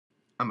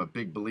I'm a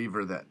big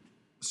believer that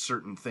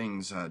certain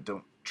things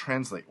don't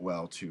translate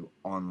well to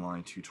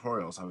online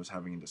tutorials. I was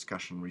having a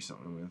discussion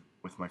recently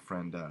with my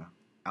friend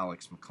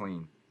Alex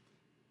McLean,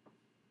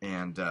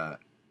 and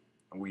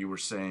we were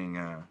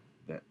saying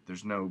that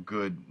there's no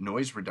good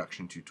noise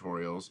reduction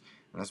tutorials,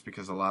 and that's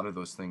because a lot of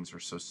those things are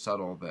so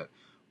subtle that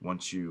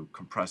once you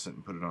compress it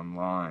and put it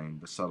online,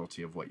 the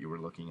subtlety of what you were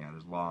looking at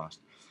is lost.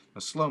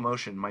 Now, slow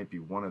motion might be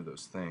one of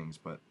those things,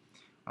 but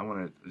I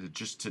want to,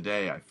 just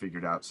today I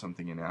figured out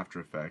something in After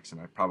Effects, and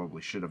I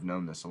probably should have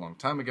known this a long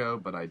time ago,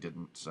 but I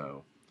didn't,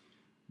 so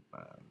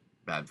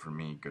bad for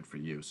me, good for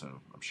you, so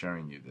I'm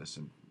sharing you this,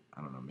 and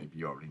I don't know, maybe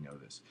you already know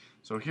this.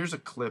 So here's a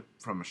clip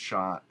from a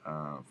shot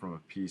from a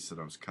piece that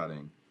I was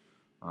cutting.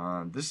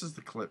 This is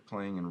the clip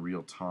playing in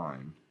real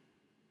time.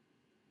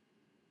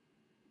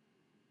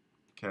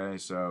 Okay,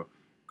 so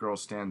girl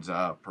stands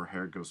up, her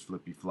hair goes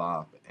flippy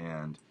flop,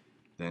 and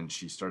then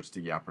she starts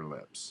to yap her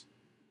lips.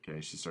 Okay,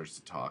 she starts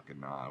to talk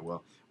and nod.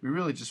 Well, we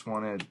really just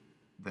wanted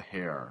the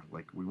hair.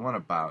 Like, we want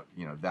about,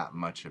 that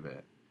much of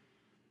it.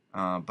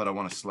 But I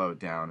want to slow it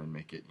down and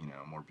make it,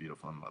 more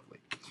beautiful and lovely.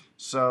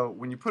 So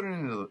when you put it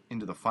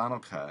into the Final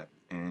Cut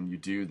and you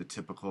do the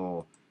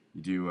typical,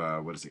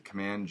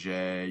 Command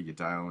J, you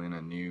dial in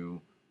a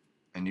new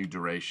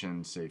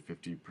duration, say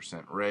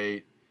 50%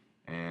 rate,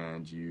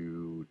 and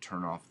you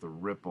turn off the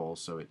ripple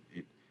so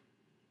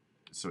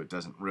it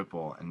doesn't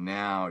ripple, and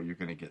now you're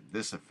going to get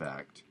this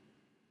effect,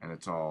 and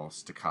it's all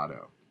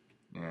staccato.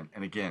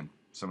 And again,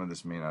 some of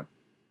this may not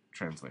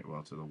translate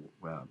well to the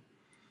web.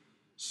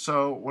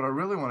 So what I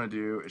really want to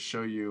do is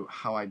show you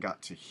how I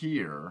got to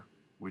here,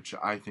 which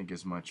I think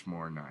is much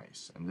more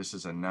nice. And this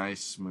is a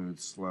nice, smooth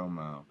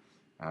slow-mo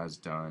as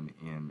done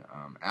in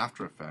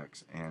After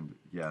Effects. And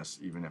yes,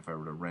 even if I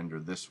were to render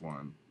this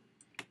one,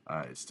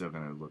 it's still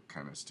going to look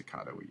kind of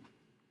staccato-y.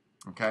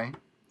 Okay?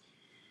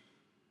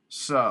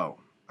 So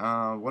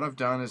what I've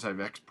done is I've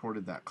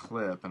exported that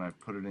clip and I've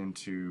put it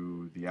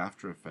into the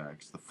After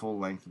Effects, the full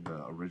length of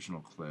the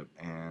original clip,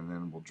 and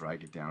then we'll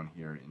drag it down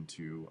here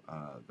into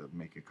the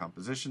make a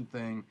composition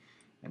thing,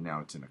 and now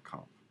it's in a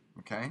comp.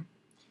 Okay?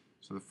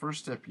 So the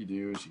first step you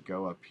do is you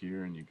go up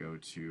here and you go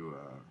to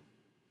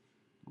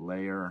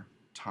Layer,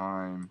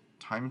 Time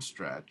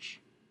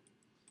Stretch,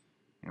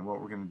 and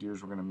what we're going to do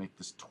is we're going to make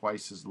this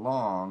twice as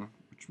long,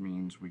 which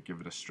means we give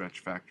it a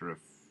stretch factor of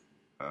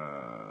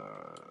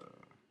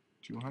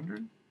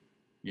 200?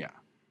 Yeah.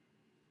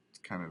 It's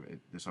kind of,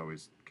 this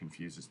always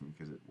confuses me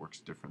because it works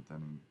different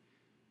than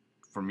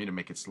for me to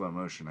make it slow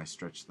motion, I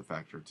stretch the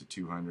factor to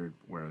 200,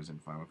 whereas in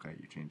Final Cut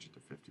you change it to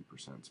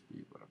 50%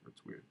 speed, whatever,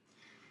 it's weird.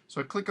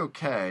 So I click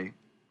OK,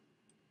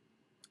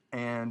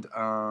 and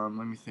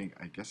let me think,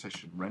 I guess I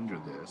should render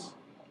this.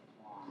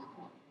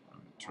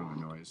 Turn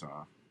the noise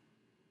off.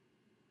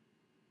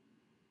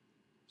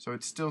 So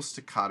it's still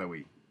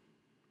staccato-y,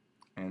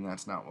 and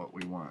that's not what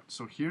we want.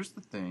 So here's the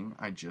thing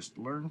I just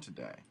learned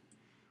today.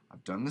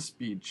 I've done the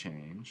speed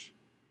change.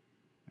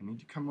 I need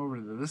to come over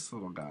to this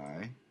little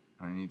guy,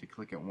 and I need to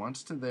click it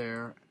once to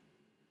there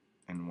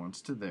and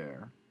once to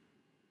there.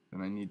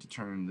 Then I need to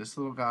turn this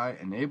little guy,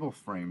 enable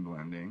frame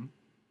blending,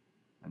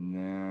 and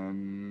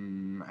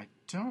then I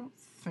don't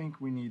think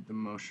we need the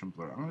motion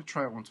blur. I'm going to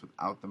try it once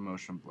without the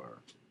motion blur.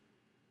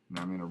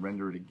 Now I'm going to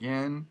render it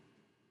again.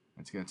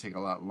 It's going to take a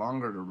lot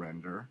longer to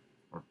render,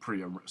 or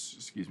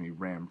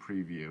RAM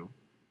preview.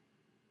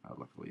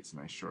 Luckily it's a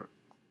nice short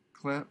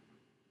clip.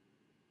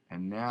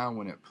 And now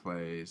when it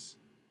plays,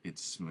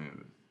 it's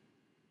smooth.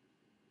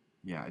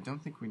 Yeah, I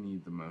don't think we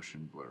need the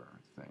motion blur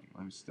thing.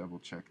 Let me just double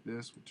check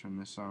this. We'll turn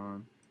this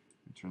on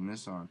and turn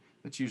this on.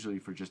 That's usually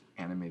for just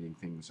animating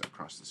things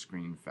across the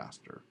screen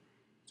faster.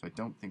 So I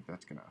don't think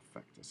that's going to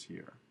affect us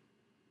here.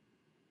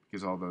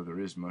 Because although there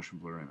is motion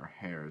blur in our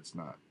hair, it's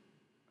not,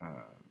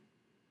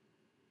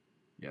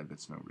 yeah,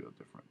 that's no real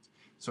difference.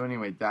 So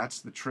anyway, that's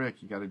the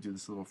trick. You got to do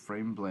this little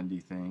frame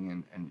blendy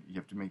thing, and you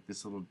have to make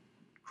this little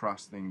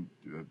cross thing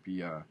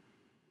be a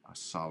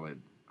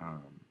solid,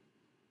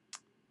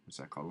 what's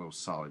that called? A little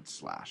solid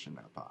slash in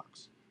that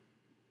box.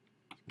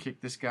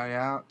 Kick this guy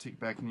out, take it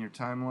back into your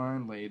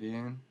timeline, lay it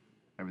in.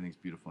 Everything's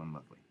beautiful and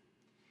lovely.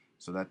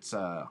 So that's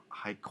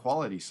high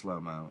quality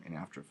slow-mo in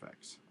After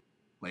Effects.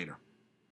 Later.